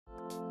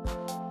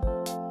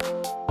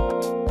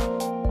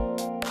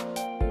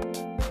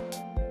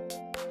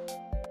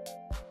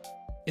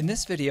In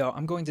this video,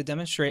 I'm going to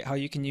demonstrate how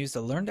you can use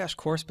the LearnDash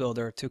Course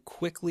Builder to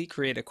quickly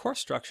create a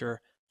course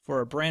structure for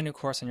a brand new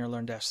course on your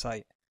LearnDash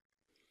site.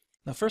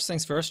 Now, first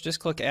things first, just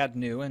click Add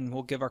New and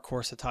we'll give our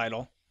course a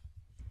title.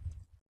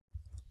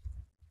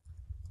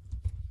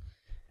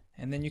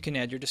 And then you can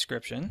add your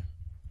description.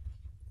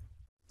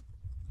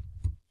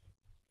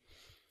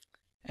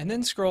 And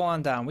then scroll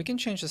on down. We can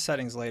change the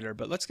settings later,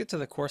 but let's get to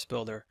the Course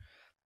Builder.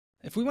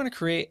 If we want to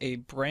create a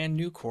brand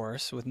new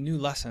course with new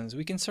lessons,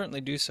 we can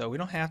certainly do so. We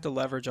don't have to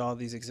leverage all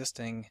these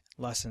existing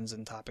lessons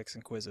and topics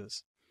and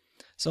quizzes.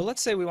 So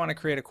let's say we want to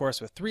create a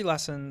course with 3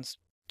 lessons,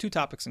 2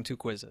 topics, and 2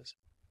 quizzes.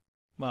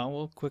 Well,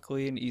 we'll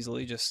quickly and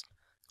easily just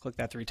click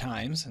that 3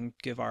 times and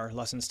give our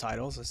lessons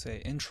titles. Let's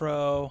say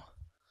Intro,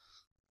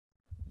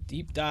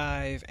 Deep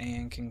Dive,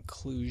 and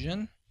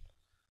Conclusion.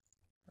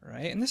 All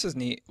right, and this is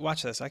neat.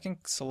 Watch this. I can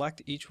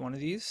select each one of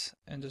these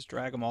and just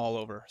drag them all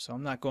over, so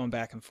I'm not going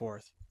back and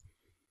forth.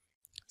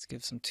 Let's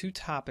give some 2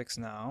 topics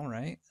now,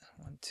 right?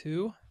 1,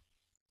 2.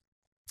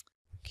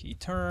 Key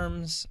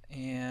terms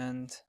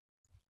and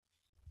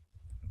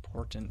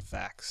important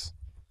facts.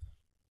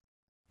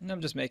 And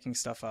I'm just making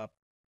stuff up.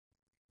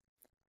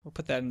 We'll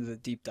put that into the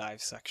deep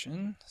dive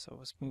section. So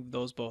let's move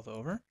those both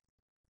over.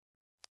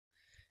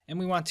 And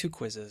we want 2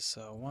 quizzes.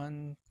 So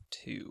 1,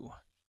 2.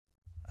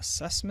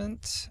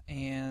 Assessment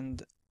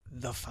and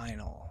the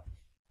final.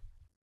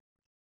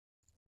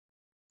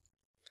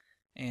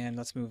 And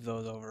let's move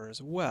those over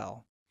as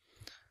well.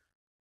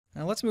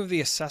 Now let's move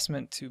the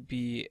assessment to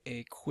be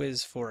a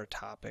quiz for a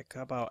topic.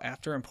 How about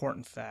after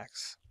important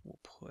facts, we'll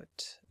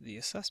put the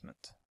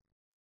assessment.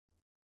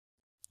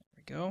 There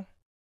we go.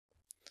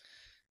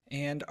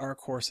 And our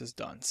course is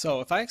done.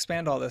 So if I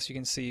expand all this, you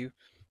can see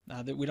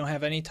that we don't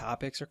have any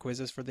topics or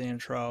quizzes for the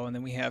intro, and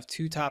then we have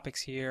 2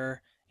 topics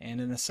here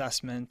and an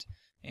assessment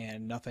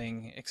and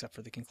nothing except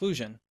for the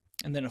conclusion,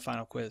 and then a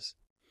final quiz.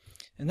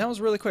 And that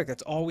was really quick.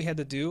 That's all we had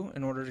to do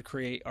in order to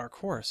create our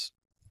course.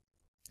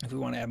 If we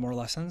want to add more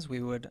lessons,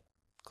 we would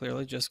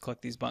clearly just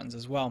click these buttons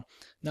as well.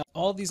 Now,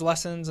 all these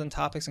lessons and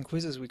topics and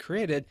quizzes we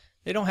created,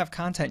 they don't have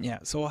content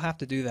yet, so we'll have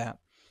to do that.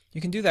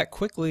 You can do that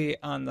quickly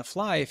on the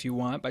fly if you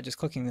want by just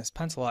clicking this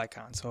pencil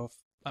icon. So if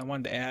I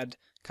wanted to add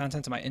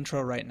content to my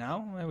intro right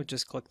now, I would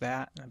just click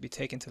that and I'd be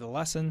taken to the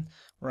lesson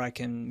where I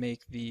can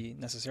make the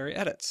necessary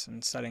edits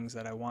and settings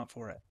that I want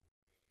for it.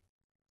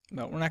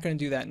 But we're not going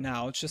to do that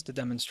now. It's just a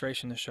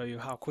demonstration to show you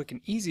how quick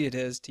and easy it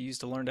is to use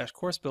the LearnDash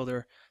Course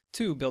Builder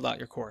to build out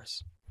your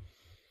course.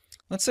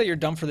 Let's say you're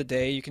done for the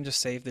day, you can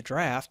just save the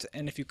draft,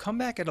 and if you come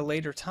back at a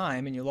later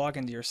time and you log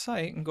into your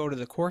site and go to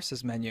the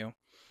Courses menu,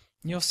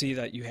 you'll see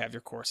that you have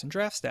your course in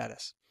draft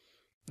status.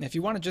 And if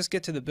you want to just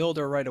get to the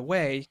Builder right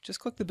away, just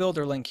click the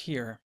Builder link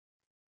here.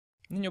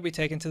 And then you'll be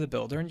taken to the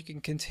Builder and you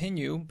can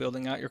continue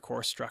building out your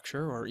course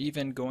structure or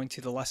even going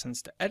to the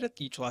lessons to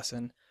edit each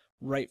lesson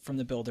right from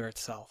the Builder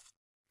itself.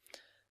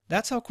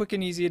 That's how quick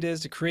and easy it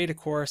is to create a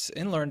course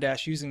in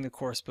LearnDash using the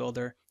Course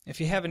Builder. If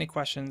you have any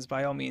questions,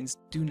 by all means,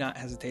 do not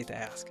hesitate to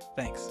ask.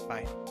 Thanks.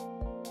 Bye.